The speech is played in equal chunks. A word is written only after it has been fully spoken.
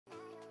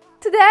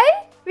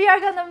Today we are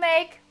gonna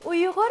make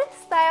Uyghur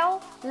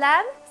style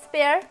lamb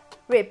spare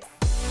ribs.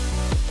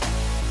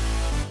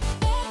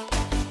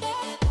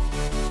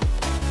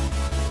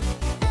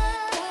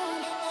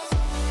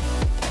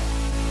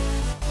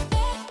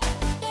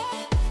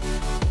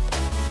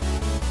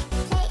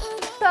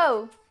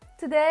 So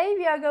today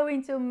we are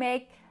going to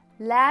make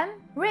lamb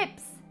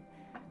ribs.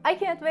 I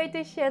can't wait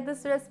to share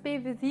this recipe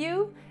with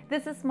you.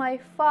 This is my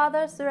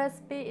father's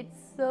recipe. It's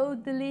so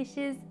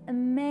delicious,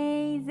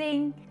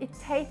 amazing. It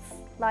tastes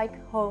like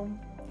home.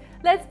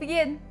 Let's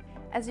begin.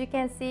 As you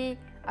can see,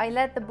 I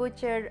let the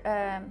butcher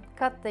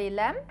cut the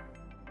lamb.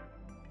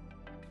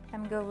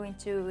 I'm going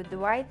to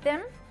divide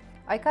them.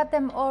 I cut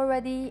them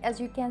already. As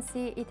you can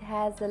see, it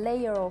has a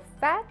layer of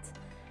fat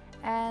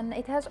and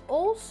it has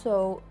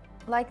also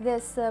like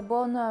this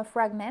bone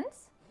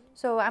fragments.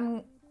 So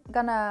I'm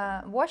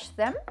gonna wash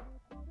them.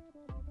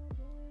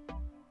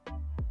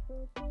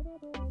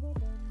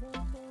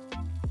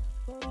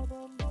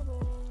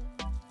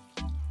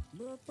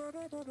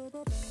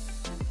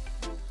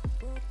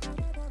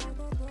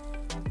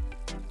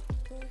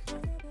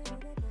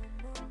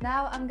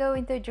 Now I'm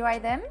going to dry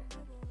them.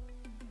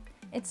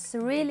 It's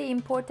really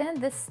important,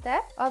 this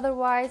step,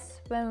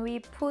 otherwise when we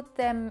put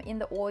them in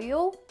the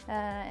oil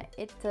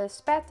it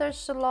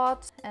spatters a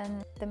lot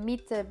and the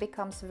meat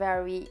becomes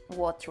very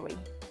watery.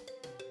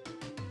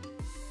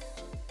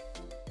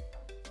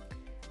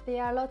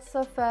 There are lots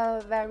of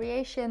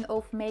variation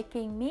of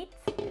making meat.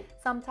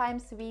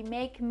 Sometimes we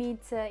make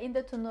meat in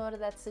the tandoor,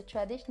 that's the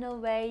traditional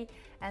way,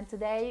 and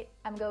today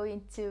I'm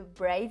going to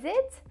braise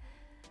it.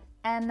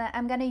 And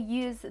I'm gonna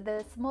use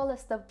the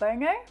smallest of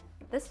burner,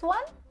 this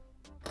one.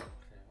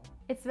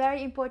 It's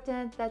very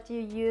important that you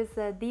use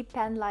a deep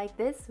pan like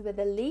this with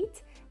a lid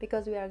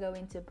because we are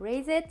going to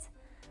braise it.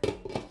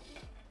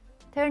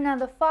 Turn on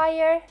the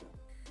fire.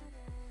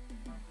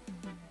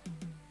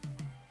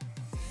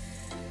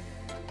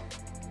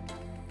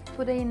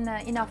 Put in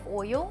enough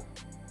oil.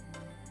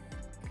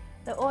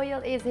 The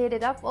oil is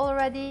heated up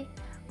already.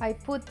 I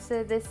put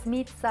this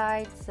meat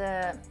sides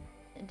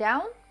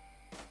down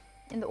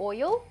in the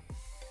oil.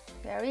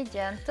 Very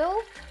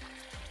gentle.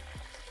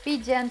 Be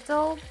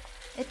gentle.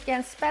 It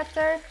can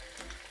spatter.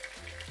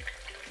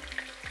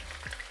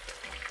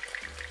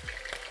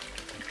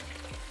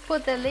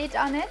 Put the lid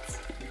on it.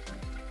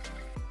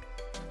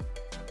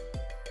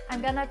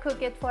 I'm gonna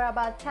cook it for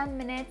about 10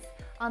 minutes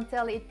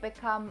until it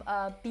becomes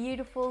a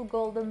beautiful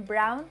golden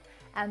brown,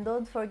 and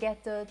don't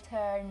forget to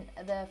turn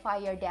the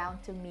fire down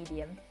to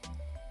medium.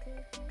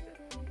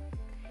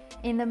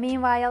 In the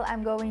meanwhile,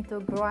 I'm going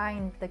to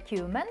grind the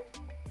cumin.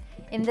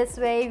 In this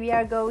way we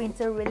are going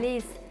to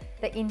release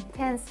the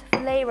intense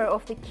flavor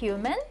of the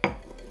cumin.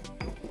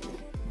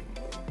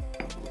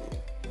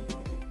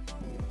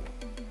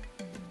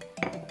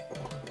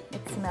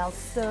 It smells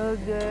so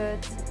good.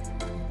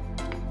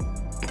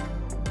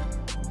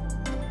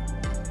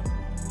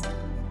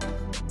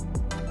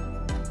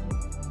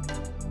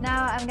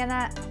 Now I'm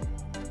gonna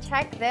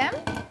check them.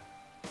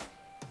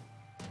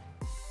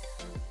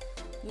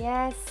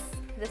 Yes,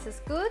 this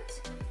is good.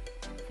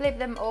 Flip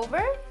them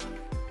over.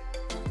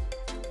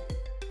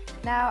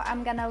 Now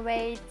I'm gonna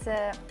wait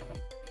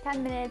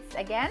 10 minutes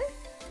again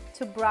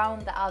to brown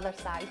the other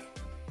side.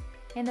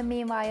 In the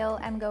meanwhile,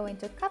 I'm going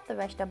to cut the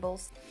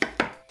vegetables.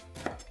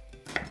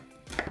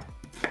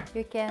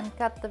 You can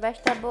cut the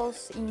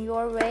vegetables in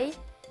your way.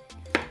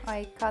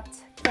 I cut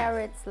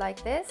carrots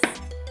like this.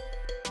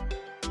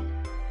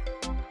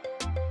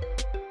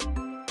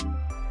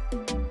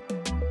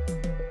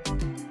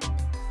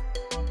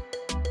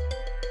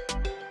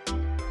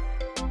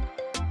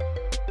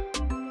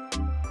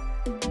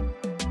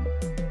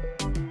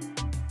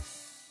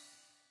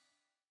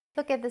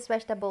 Look at these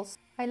vegetables.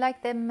 I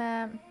like them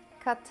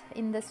cut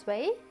in this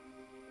way.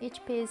 Each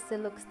piece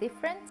looks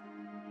different.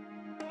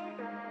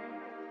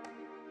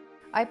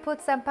 I put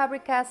some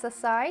paprikas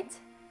aside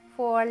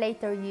for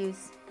later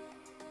use.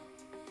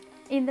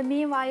 In the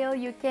meanwhile,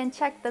 you can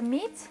check the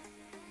meat.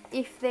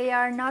 If they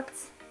are not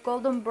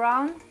golden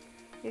brown,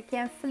 you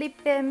can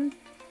flip them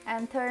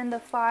and turn the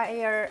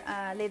fire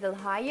a little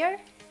higher.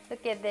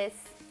 Look at this.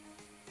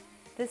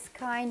 This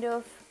kind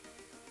of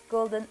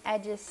golden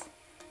edges.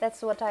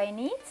 That's what I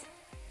need.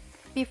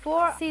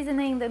 Before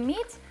seasoning the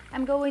meat,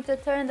 I'm going to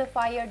turn the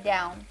fire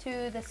down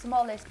to the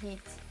smallest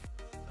heat.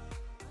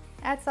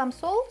 Add some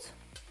salt.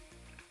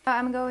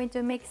 I'm going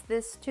to mix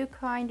this two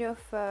kind of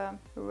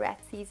red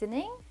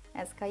seasoning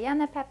as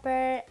cayenne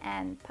pepper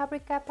and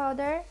paprika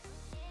powder.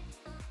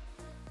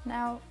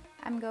 Now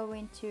I'm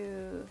going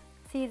to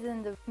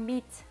season the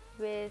meat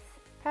with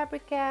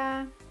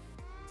paprika.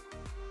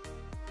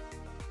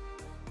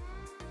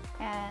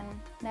 And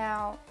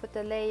now put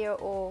a layer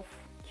of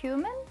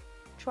cumin.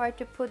 Try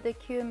to put the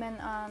cumin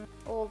on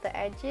all the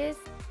edges.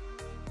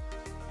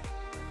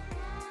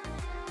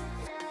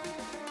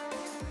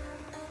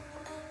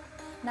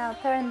 Now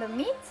turn the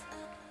meat.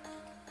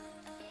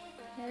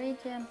 Very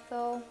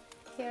gentle,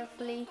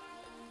 carefully.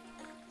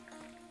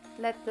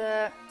 Let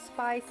the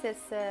spices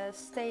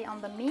stay on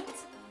the meat.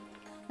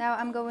 Now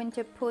I'm going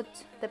to put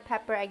the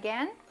pepper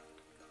again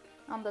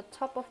on the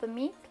top of the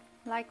meat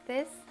like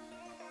this.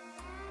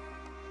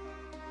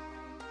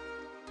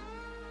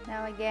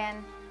 Now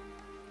again,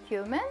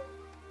 cumin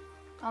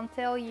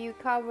until you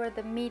cover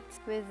the meat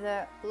with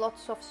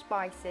lots of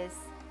spices.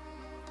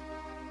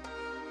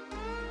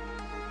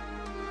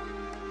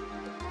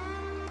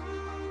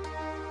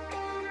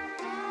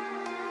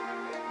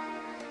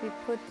 We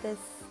put this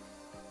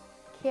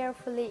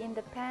carefully in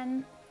the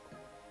pan.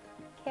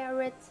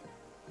 Carrot,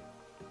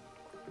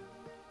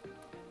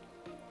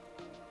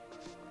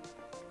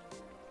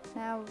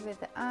 now with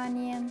the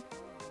onion.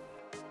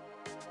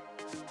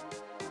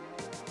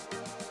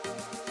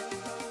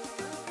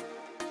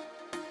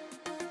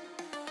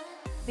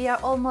 We are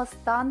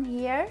almost done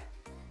here.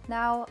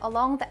 Now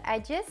along the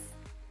edges,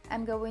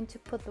 I'm going to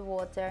put the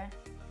water.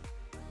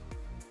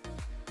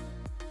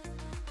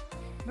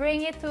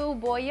 Bring it to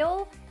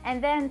boil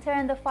and then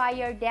turn the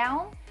fire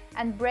down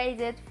and braise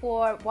it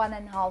for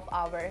 1.5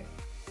 hours.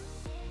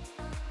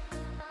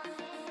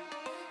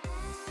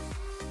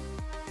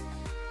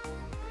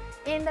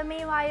 In the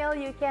meanwhile,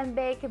 you can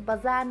bake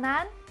bazaar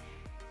naan.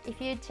 If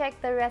you check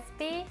the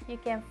recipe, you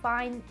can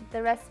find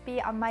the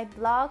recipe on my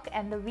blog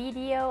and the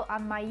video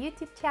on my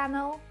YouTube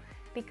channel,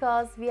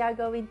 because we are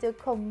going to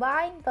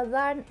combine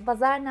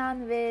bazaar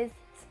naan with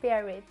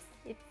spare ribs.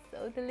 It's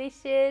so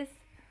delicious.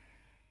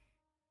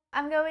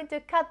 I'm going to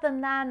cut the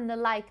naan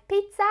like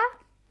pizza.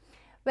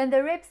 When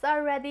the ribs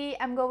are ready,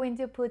 I'm going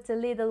to put a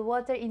little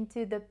water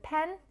into the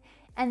pan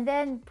and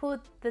then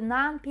put the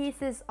naan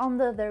pieces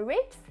under the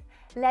ribs.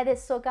 Let it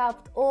soak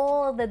up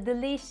all the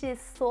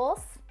delicious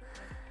sauce.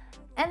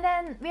 And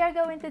then we are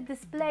going to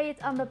display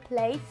it on the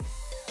plate.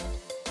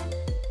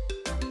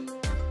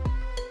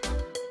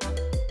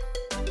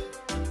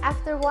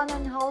 After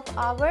 1.5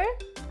 hours,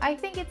 I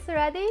think it's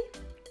ready.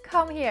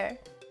 Come here.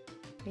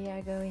 We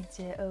are going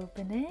to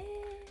open it.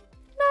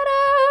 Ta-da!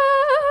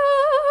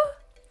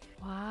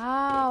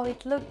 Wow,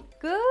 it looks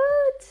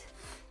good.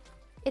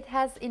 It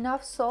has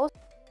enough sauce.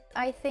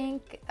 I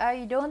think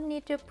you don't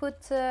need to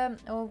put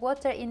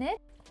water in it.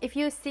 If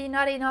you see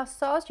not enough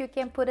sauce, you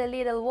can put a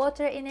little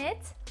water in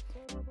it.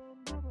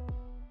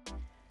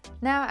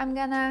 Now I'm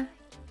gonna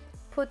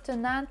put the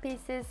naan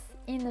pieces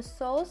in the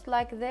sauce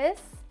like this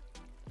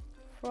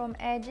from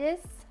edges.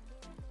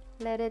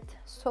 Let it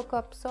soak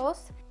up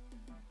sauce.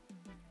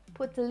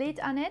 Put the lid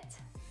on it.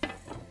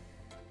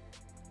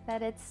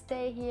 Let it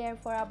stay here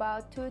for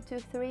about 2 to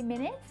 3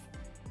 minutes.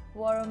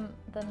 Warm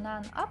the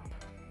naan up.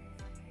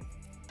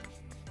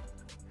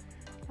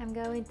 I'm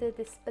going to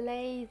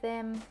display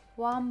them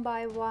one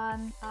by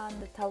one on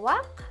the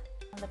tawaq,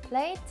 on the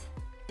plate.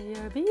 They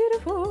are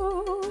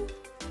beautiful.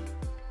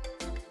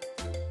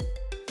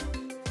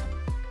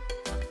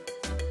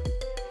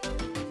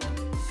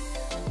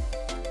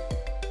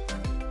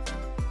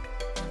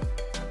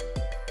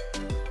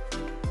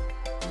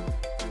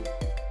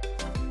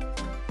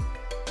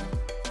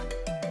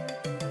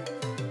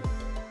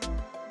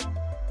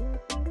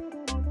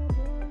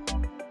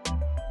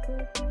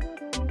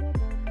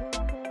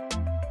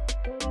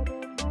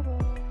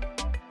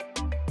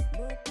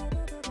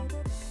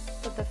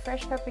 Put the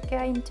fresh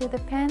paprika into the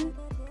pan.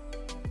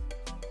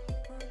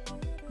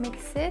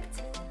 Mix it.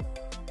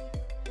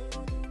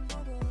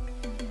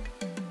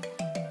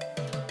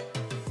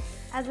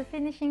 As a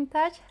finishing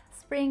touch,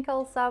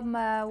 sprinkle some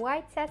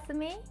white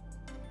sesame.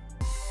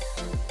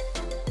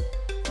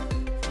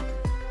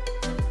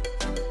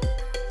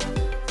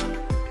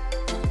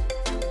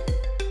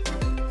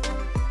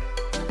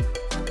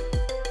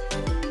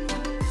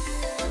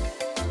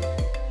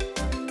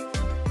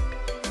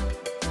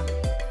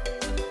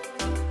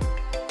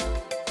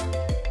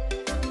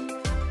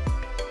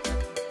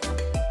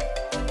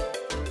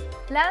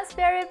 Lamb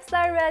spare ribs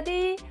are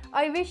ready.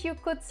 I wish you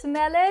could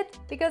smell it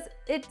because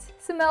it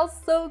smells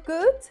so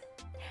good.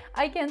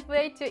 I can't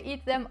wait to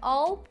eat them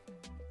all.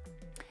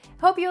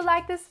 Hope you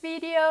like this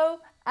video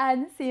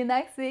and see you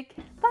next week.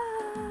 Bye!